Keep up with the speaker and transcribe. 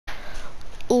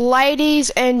Ladies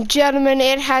and gentlemen,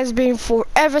 it has been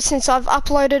forever since I've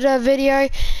uploaded a video,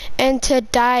 and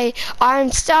today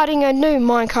I'm starting a new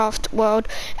Minecraft world,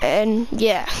 and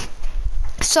yeah.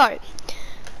 So,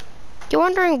 you're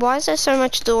wondering why is there so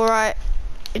much diorite?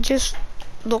 It just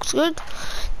looks good.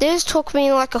 This took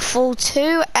me like a full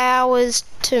 2 hours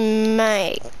to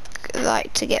make,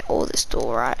 like to get all this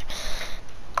diorite.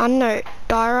 I don't know,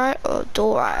 diorite or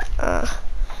diorite.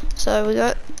 So we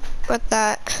got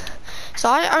that. So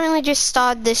I only just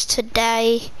started this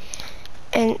today,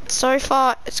 and so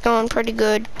far it's going pretty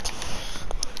good.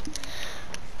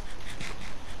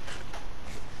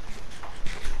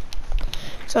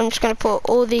 So I'm just gonna put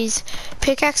all these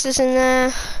pickaxes in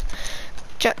there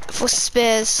for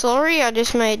spares. Sorry, I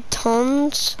just made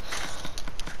tons.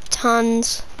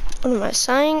 What am I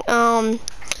saying? We're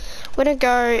gonna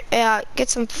go out, get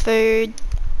some food,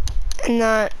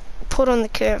 and put on the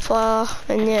campfire,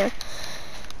 and yeah.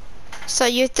 So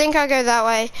you'd think I go that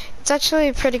way. It's actually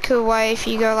a pretty cool way if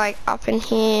you go like up in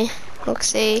here. Look,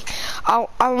 see, I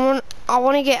want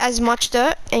to get as much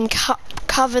dirt and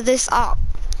cover this up.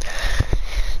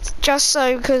 Just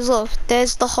so, because look,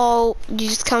 there's the hole. You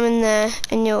just come in there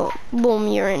and you're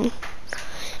in.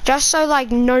 Just so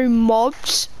like no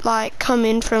mobs like come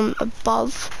in from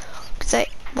above, because they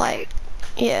like,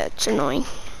 yeah, it's annoying.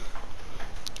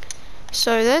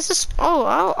 So there's this. Oh,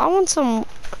 I want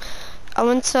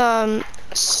some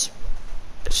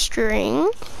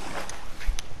string.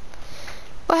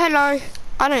 Oh, hello.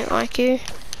 I don't like you.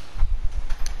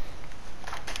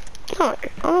 No, I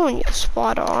don't want your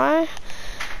spider eye.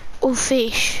 Or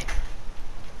fish.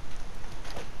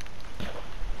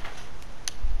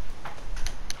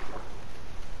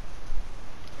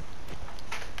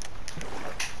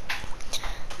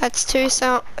 That's 2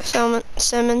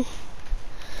 salmon.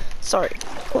 Sorry.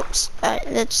 Whoops.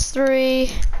 That's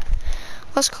 3.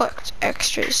 Let's collect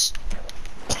extras.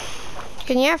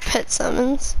 Can you have pet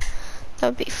salmons? That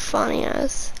would be funny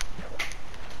as.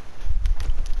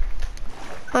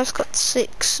 I've got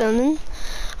 6 salmon.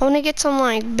 I want to get some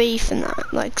like beef and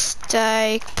that, like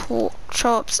steak, pork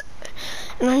chops,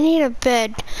 and I need a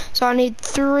bed. So I need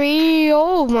 3.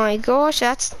 Oh my gosh,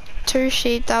 that's 2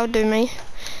 sheep. That'll do me.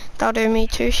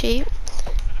 2 sheep.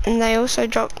 And they also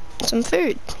drop some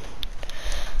food.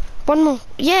 1 more.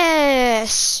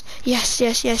 Yes. Yes.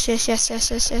 Alright,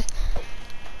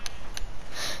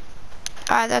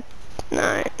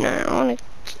 no, I wanna,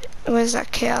 where's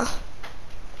that cow?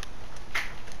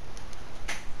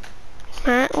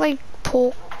 Apparently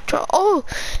pork chop. Oh,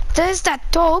 there's that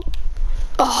dog.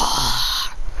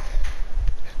 Oh,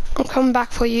 I'm coming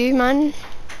back for you, man.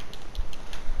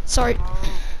 Sorry.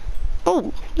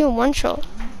 Oh, you're one shot.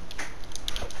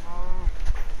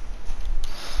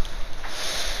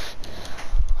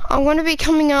 I'm gonna be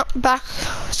coming up back,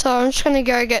 so I'm just gonna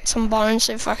go get some bones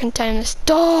if I can tame this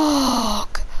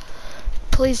dog.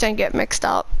 Please don't get mixed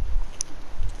up.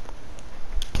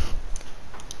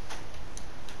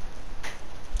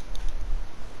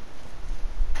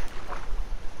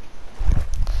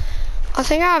 I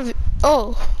think I've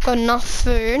got enough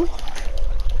food.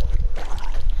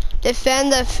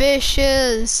 Defend the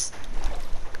fishes.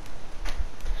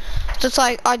 Just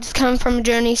like I just come from a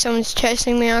journey, someone's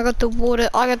chasing me, I got the water,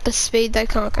 I got the speed, they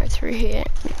can't go through here.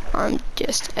 I'm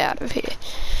just out of here.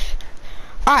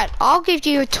 Alright, I'll give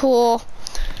you a tour.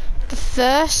 The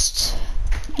first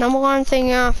 #1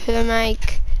 thing I have to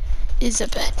make is a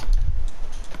bed.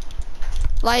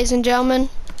 Ladies and gentlemen,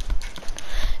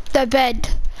 the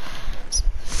bed.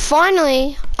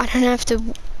 Finally, I don't have to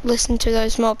listen to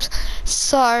those mobs.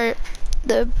 So,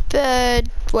 the bed,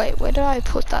 wait, where did I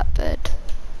put that bed?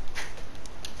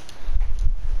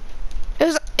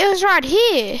 It was right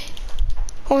here,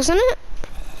 wasn't it?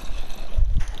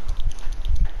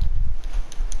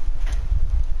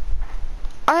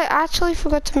 I actually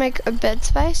forgot to make a bed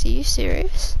space. Are you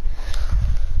serious?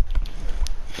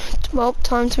 Well,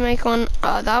 time to make one.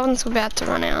 Oh, that one's about to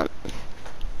run out.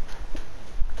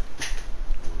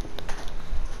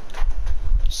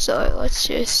 So let's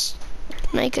just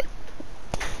make it.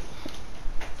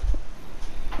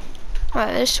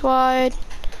 Alright, this wide.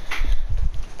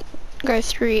 Go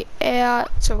 3 out,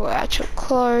 so we're actually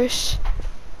close.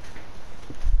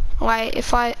 Wait,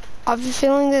 I've a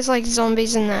feeling there's like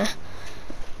zombies in there.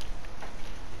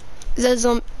 There's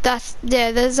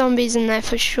zombies in there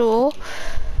for sure.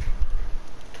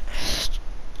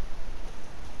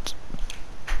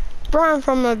 Run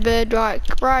from a bed,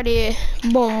 like right here.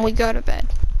 Boom, we go to bed.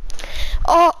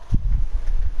 Oh!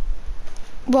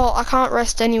 Well, I can't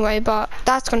rest anyway, but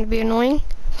that's going to be annoying.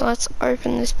 So let's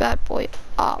open this bad boy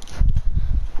up.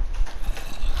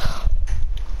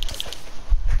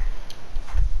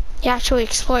 You actually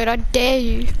explode. I dare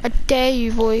you. I dare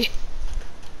you, boy.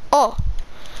 Oh.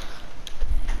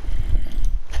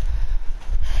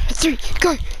 3,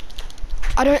 go.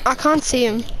 I can't see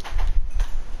him.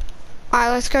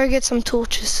 Alright, let's go get some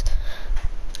torches.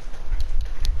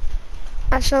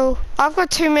 Actually, I've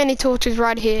got too many torches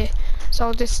right here. So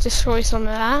I'll just destroy some of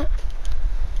that.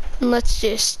 And let's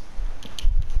just...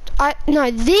 No,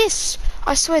 this!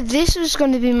 I swear this was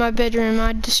going to be my bedroom.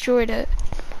 I destroyed it.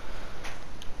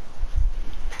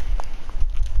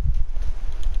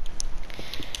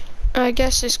 I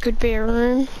guess this could be a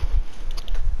room.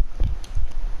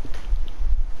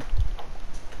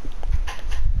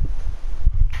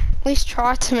 At least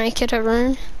try to make it a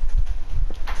room.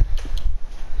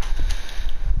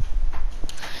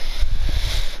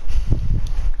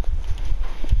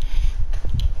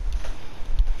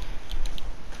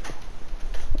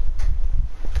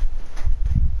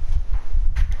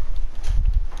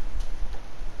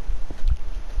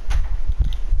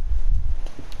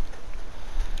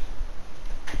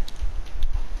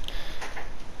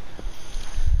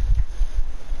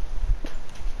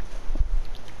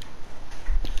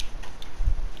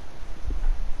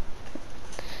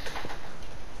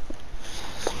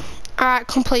 Alright,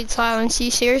 complete silence, you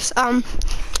serious? You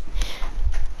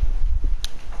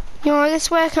know, this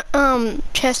where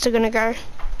chests are gonna go.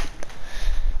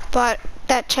 But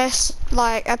that chest,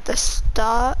 like at the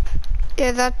start,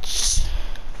 yeah, that's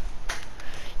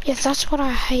what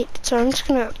I hate. So I'm just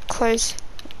gonna close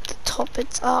the top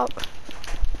bits up,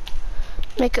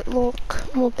 make it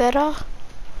look more better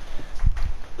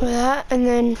with that, and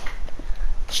then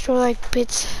destroy like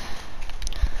bits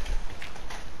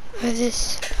of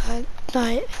this.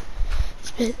 Like it's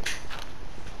a bit,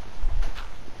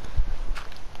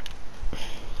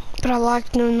 but I like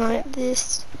doing like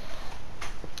this.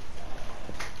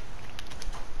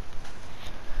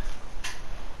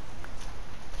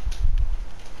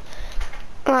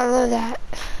 I love that.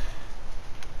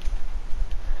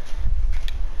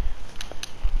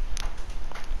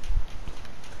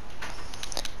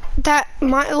 That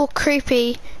might look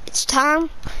creepy. It's time.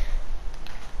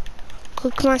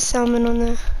 Click my salmon on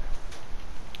there.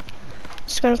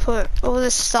 Just gonna put all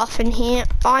this stuff in here.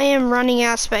 I am running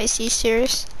out of space. Are you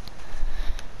serious?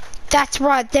 That's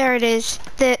right. There it is.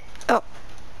 The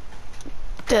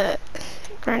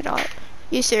granddaughter.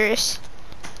 You serious?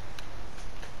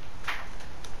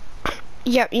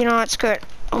 Yep. You know what's good.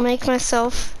 I'll make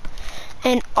myself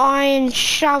an iron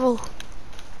shovel.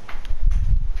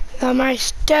 The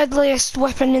most deadliest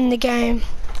weapon in the game.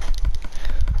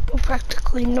 Well,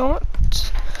 practically not,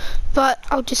 but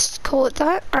I'll just call it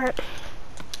that. Alright.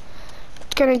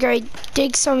 Gonna go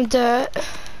dig some dirt.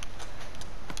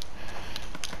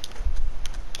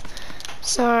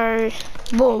 So,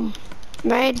 boom.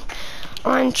 Made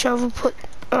iron shovel, put...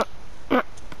 you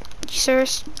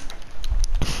serious?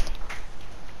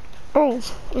 Oh,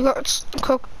 we got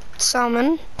cooked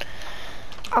salmon.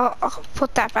 I'll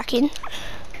put that back in.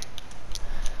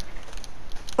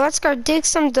 Let's go dig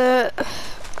some dirt.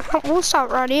 We'll start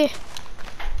right here.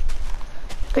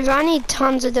 Because I need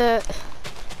tons of dirt.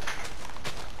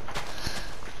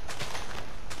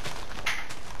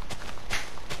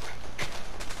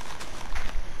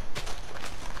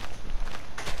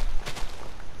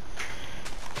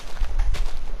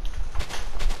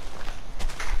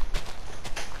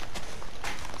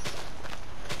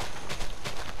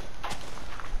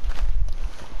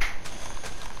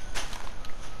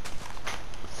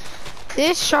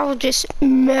 This shovel just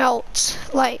melts,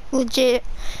 like legit.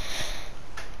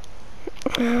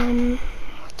 Let's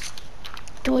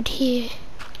do it here.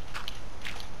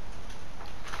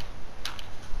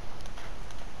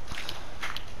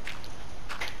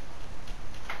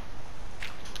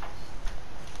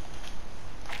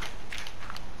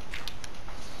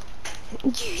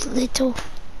 You little.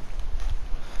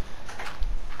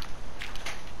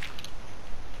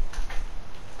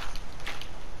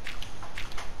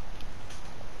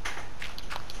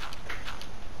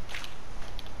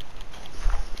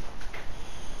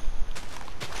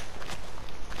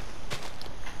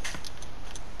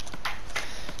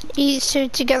 These two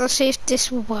together, see if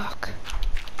this will work.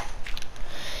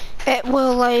 It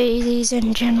will, ladies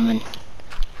and gentlemen.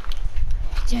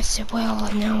 Yes, it will,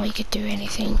 and now we could do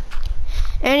anything.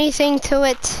 Anything to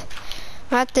it.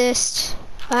 Like this.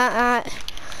 But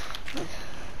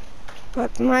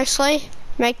mostly,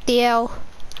 make the L.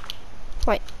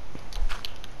 Wait.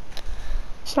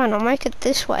 Why not make it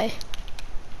this way?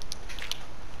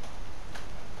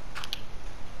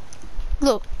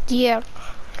 Look, yeah.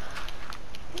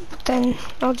 Then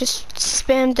I'll just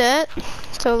spam dirt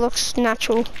so it looks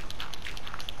natural.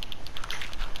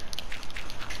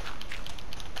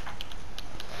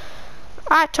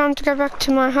 Alright, time to go back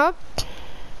to my hub.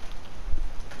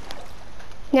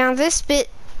 Now this bit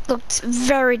looks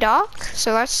very dark,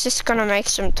 so that's just gonna make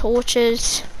some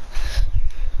torches.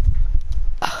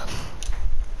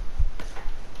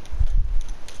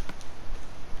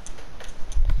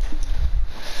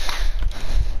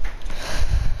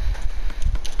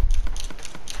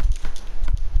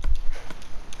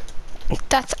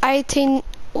 That's 18.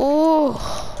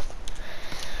 Oh,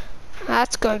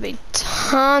 that's gonna be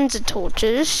tons of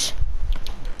torches.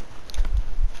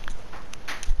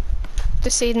 The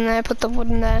seed in there, put the wood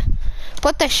in there,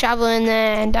 put the shovel in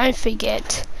there, and don't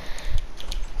forget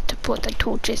to put the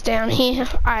torches down here.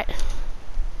 Alright.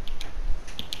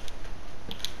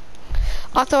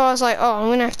 I thought I was like, oh, I'm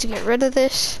gonna have to get rid of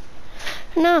this.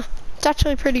 No, it's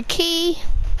actually pretty key.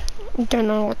 I don't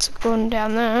know what's going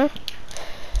down there.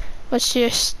 Let's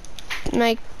just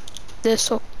make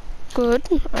this look good,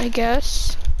 I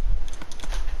guess.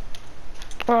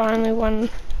 Or only one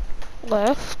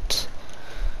left.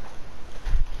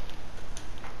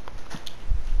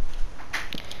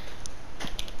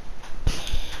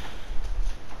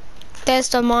 There's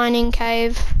the mining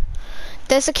cave.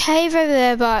 There's a cave over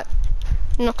there, but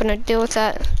I'm not gonna deal with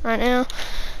that right now.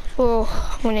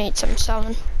 Oh, I'm gonna eat some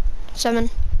salmon.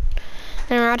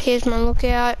 And right here's my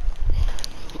lookout.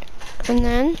 And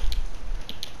then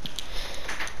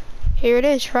here it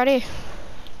is, right here.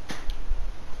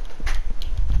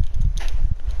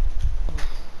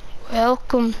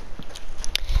 Welcome.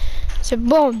 So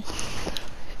boom,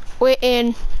 we're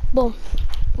in. Boom,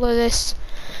 look at this.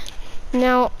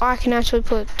 Now I can actually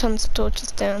put tons of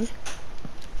torches down.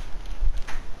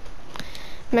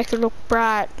 Make it look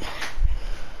bright.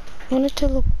 I want it to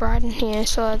look bright in here,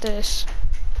 so like this.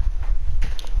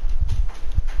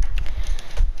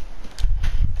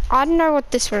 I don't know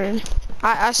what this room.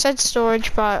 I said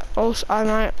storage, but also I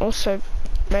might also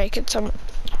make it some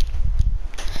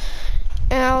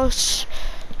else.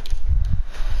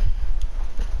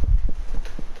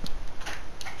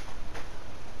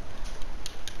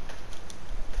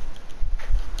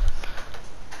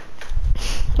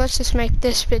 Let's just make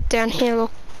this bit down here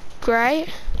look great,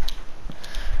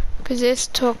 because this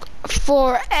took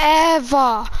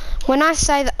forever. When I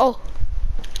say that, oh.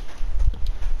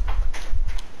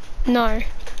 No,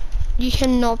 you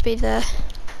cannot be there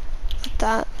like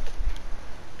that.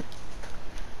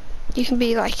 You can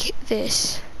be like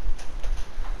this.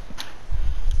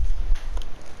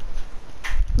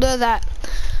 Look at that.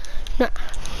 No.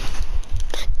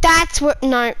 That's what,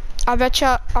 no, I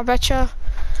betcha,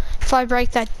 if I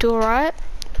break that door, right?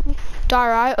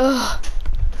 Ugh.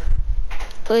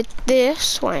 With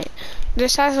this, wait.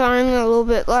 This has only a little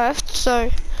bit left, so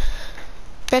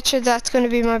betcha that's gonna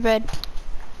be my bed.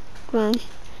 Room.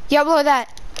 Yeah, look at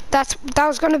that. That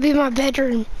was gonna be my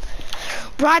bedroom.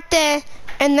 Right there,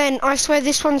 and then I swear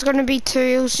this one's gonna be two.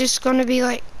 It was just gonna be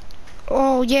like,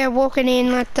 oh yeah, walking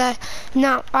in like that.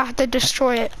 No, I had to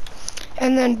destroy it.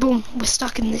 And then boom, we're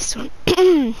stuck in this one.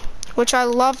 Which I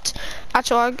loved.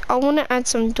 Actually, I wanna add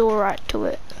some diorite to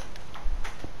it.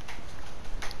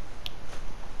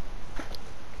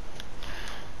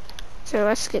 So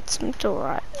let's get some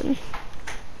diorite.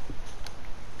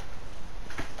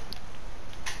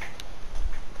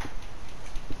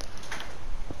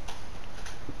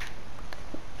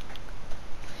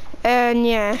 And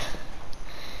yeah,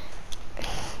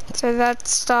 so that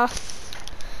stuff.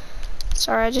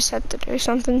 Sorry, I just had to do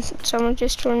something. Someone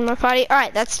just joined my party.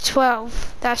 Alright, that's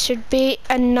 12. That should be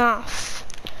enough.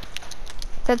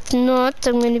 That's not,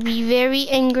 I'm gonna be very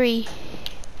angry.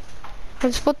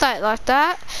 Let's put that like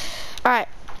that. Alright.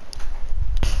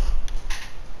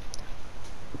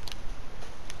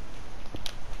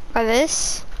 Like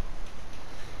this.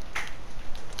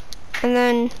 And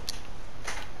then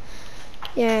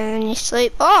yeah, and then you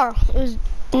sleep. Oh, it was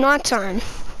nighttime.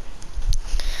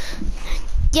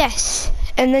 Yes,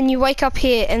 and then you wake up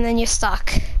here and then you're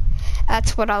stuck.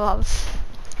 That's what I love.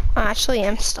 I actually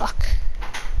am stuck.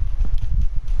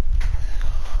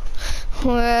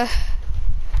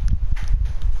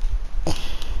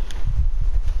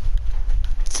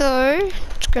 So,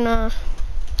 just gonna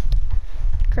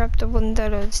grab the one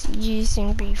that I was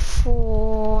using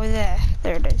before. There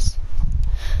it is.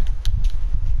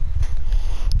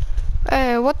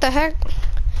 What the heck?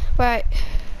 Wait.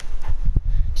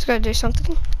 Just gotta do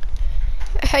something.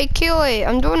 Hey, Keely,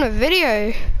 I'm doing a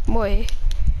video, boy.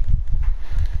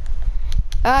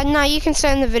 No, you can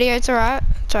stay in the video, it's alright.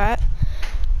 It's alright.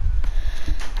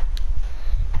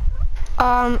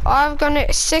 I've got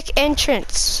a sick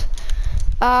entrance.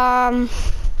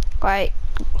 Wait.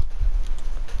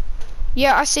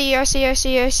 Yeah, I see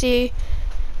you.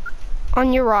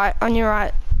 On your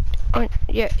right.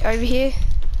 Yeah, over here.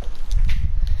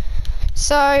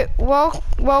 So,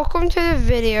 welcome to the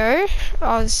video.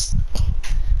 I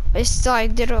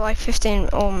did it like 15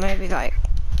 or maybe like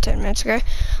 10 minutes ago.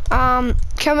 Come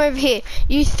over here.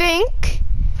 You think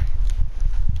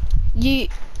if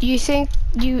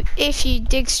you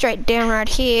dig straight down right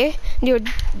here,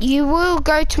 you will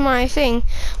go to my thing,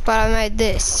 but I made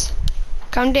this.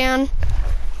 Come down,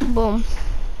 boom.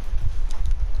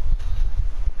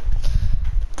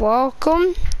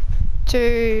 Welcome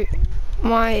to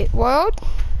my world.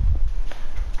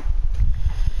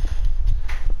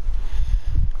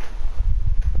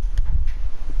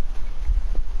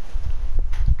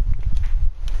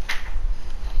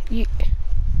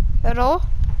 At all?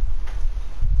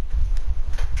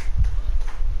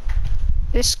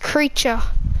 This creature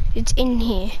is in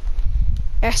here.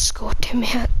 Escort him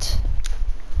out.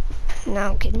 No,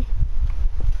 I'm kidding.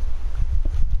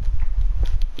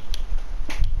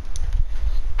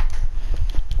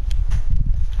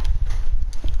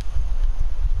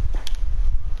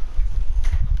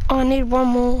 I need one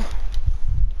more.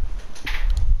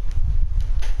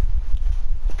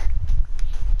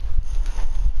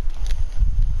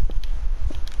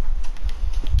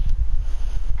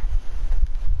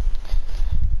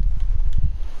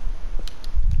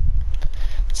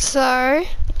 So,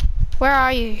 where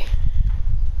are you?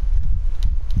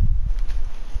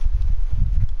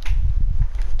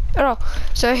 Oh,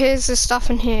 so here's the stuff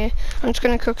in here. I'm just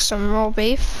gonna cook some raw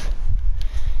beef.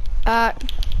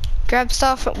 Grab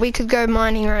stuff. We could go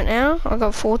mining right now. I've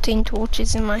got 14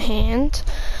 torches in my hand.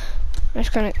 I'm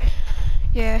just gonna,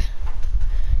 yeah.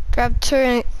 Grab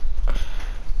 2.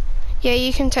 Yeah,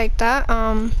 you can take that.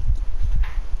 Alright,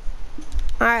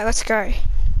 let's go.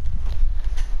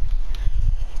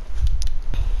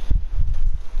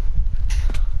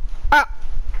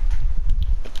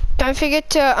 Don't forget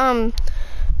to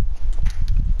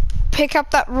pick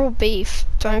up that raw beef.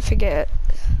 Don't forget.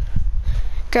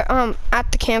 Go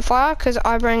at the campfire, cause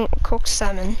I bring cooked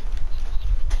salmon.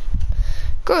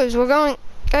 Cause we're going.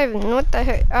 David, what the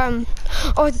heck? Oh.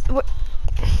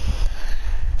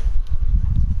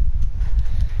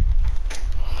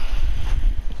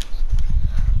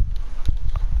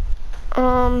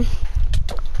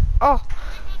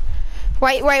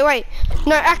 Wait.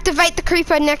 No, activate the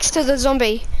creeper next to the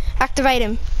zombie. Activate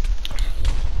him.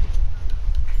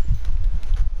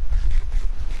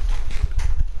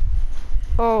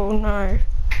 Oh no.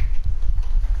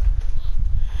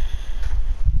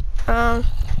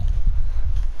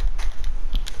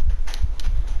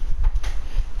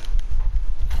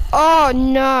 Oh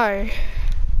no.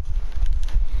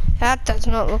 That does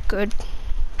not look good.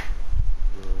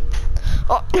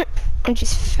 Oh, I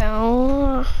just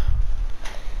fell.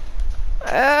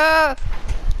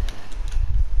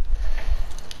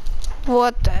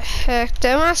 What the heck?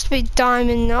 There must be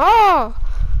diamond. Oh!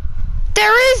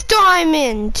 There is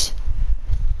diamond!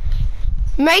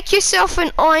 Make yourself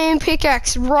an iron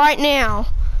pickaxe right now.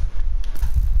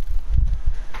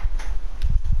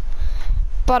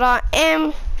 But I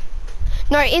am...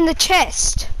 No, in the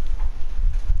chest.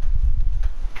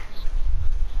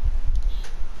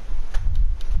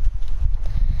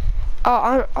 Oh,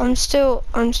 alright.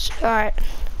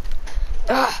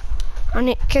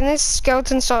 Can this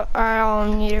skeleton stop? Alright,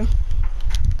 I'll mute him.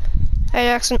 Hey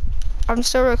Jackson, I'm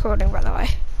still recording, by the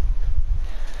way.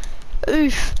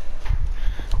 Oof.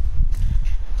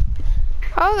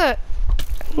 How the...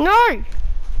 No!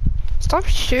 Stop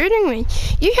shooting me.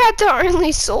 You had the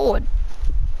only sword.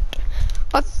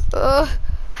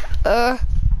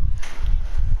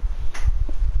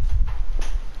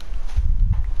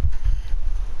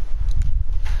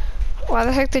 Why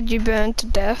the heck did you burn to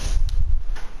death?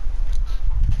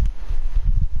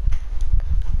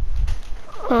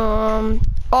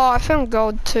 Oh, I found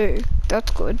gold too. That's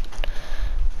good.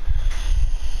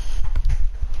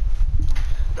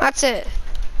 That's it.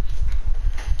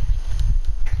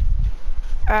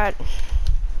 Alright.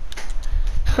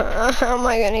 How am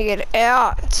I gonna get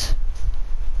out?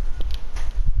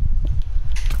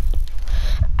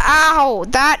 Ow!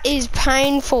 That is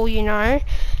painful, you know.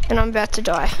 And I'm about to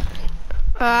die.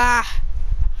 Ah!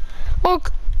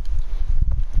 Look!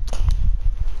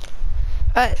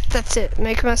 That's it.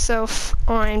 Make myself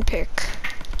iron pick.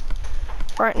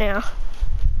 Right now.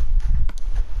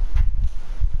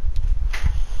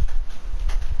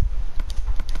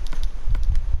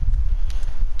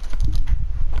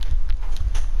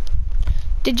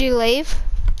 Did you leave?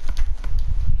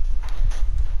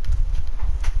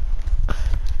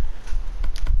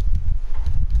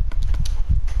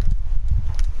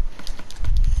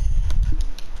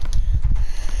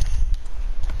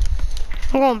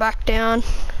 I'm going back down.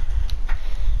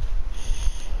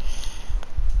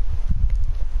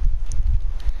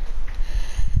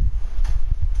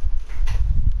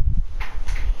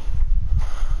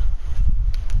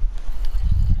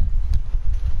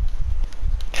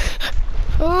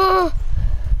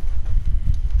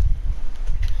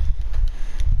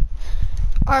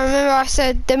 I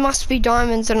said there must be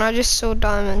diamonds and I just saw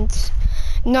diamonds.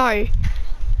 No.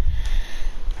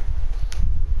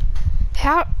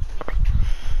 How?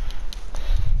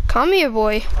 Come here,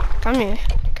 boy. Come here.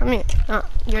 Come here. Ah,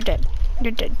 you're dead.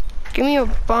 You're dead. Give me your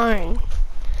bone.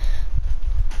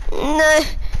 No.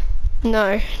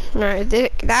 No. No.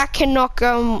 That cannot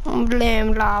go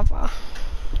lamb lava.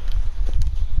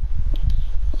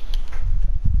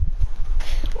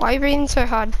 Why are you breathing so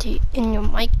hard in your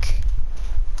mic?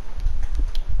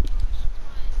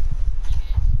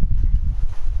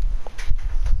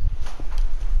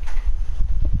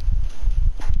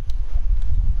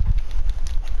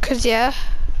 Cause yeah,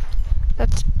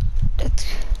 that's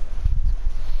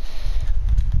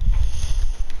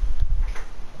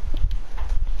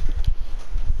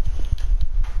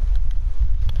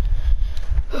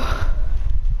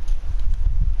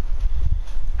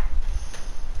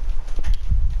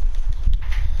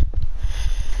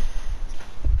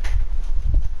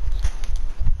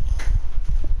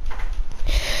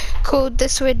called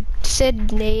this with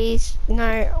Sydney's.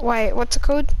 No, wait, what's it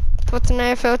called? What's an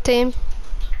AFL team?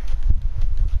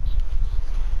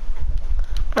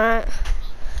 Alright,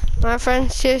 my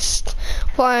friend's just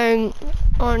playing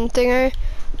on Thingo.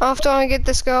 After I get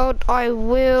this gold, I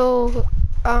will,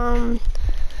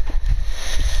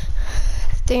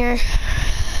 Thingo.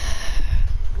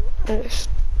 I'm just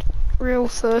real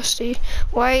thirsty.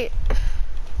 Wait.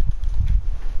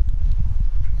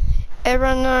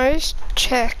 Everyone knows,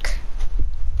 check.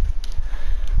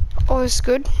 All is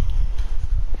good.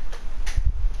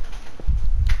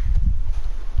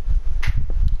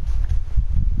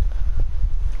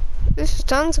 This is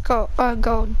tons of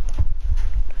gold.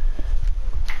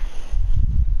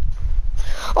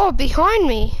 Oh, behind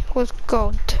me was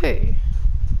gold too.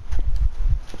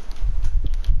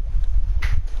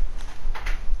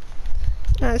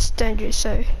 No, it's dangerous,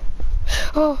 so.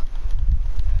 Oh.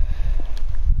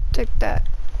 Take that.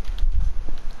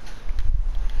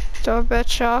 So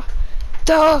betcha.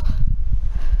 Duh!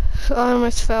 I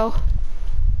almost fell.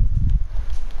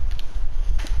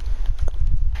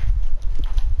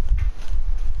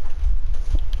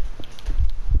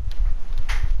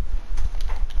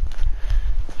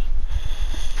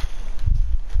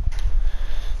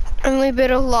 Only a bit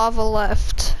of lava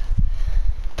left,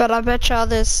 but I betcha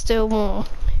there's still more.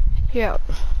 Yep.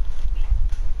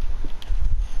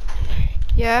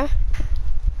 Yeah?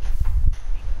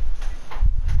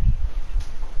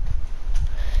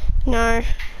 No,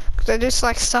 because I just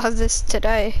like started this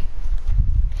today.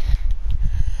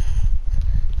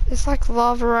 There's like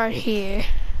lava right here.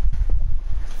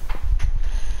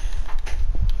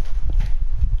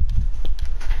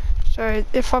 So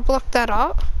if I block that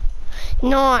up,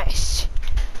 nice.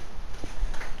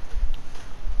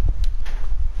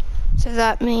 So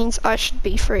that means I should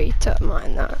be free to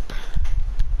mine that.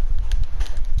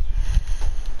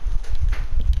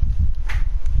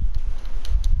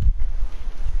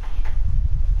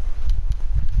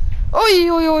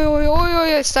 Oi, oi, oi, oi,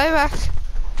 oi, oi, stay back.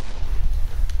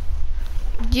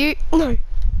 You, no.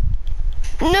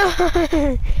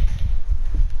 No.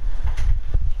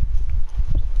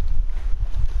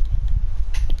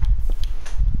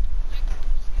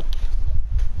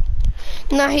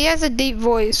 No, he has a deep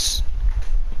voice.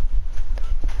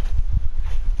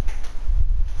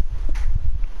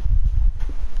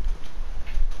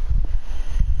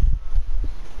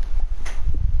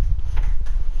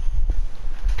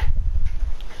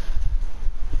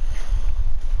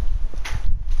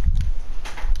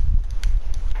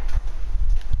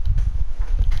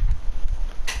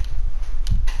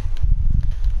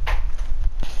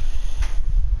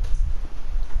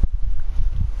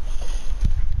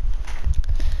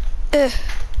 Ugh.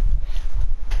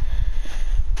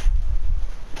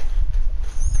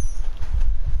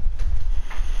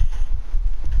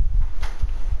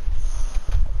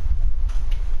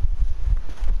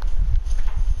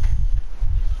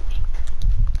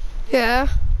 Yeah.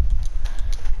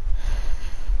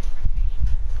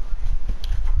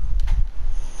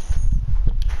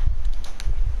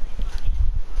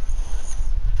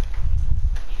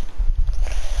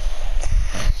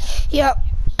 Yep.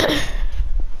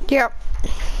 Yep.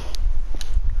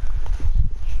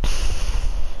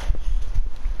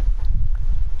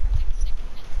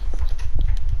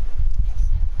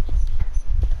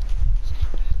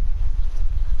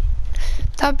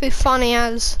 That'd be funny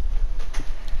as.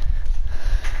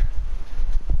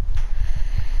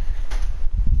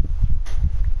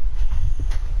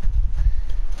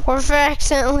 Or if I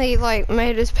accidentally like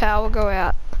made his power go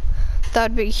out,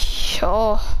 that'd be,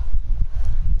 oh,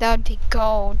 that'd be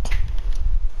gold.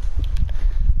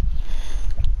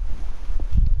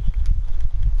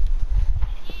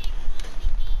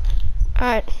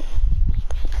 Alright.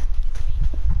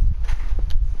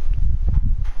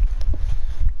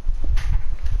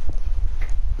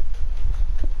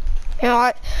 You know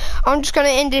what? I'm just gonna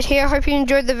end it here. Hope you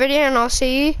enjoyed the video, and I'll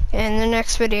see you in the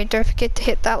next video. Don't forget to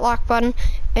hit that like button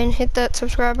and hit that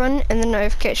subscribe button and the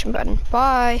notification button.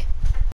 Bye.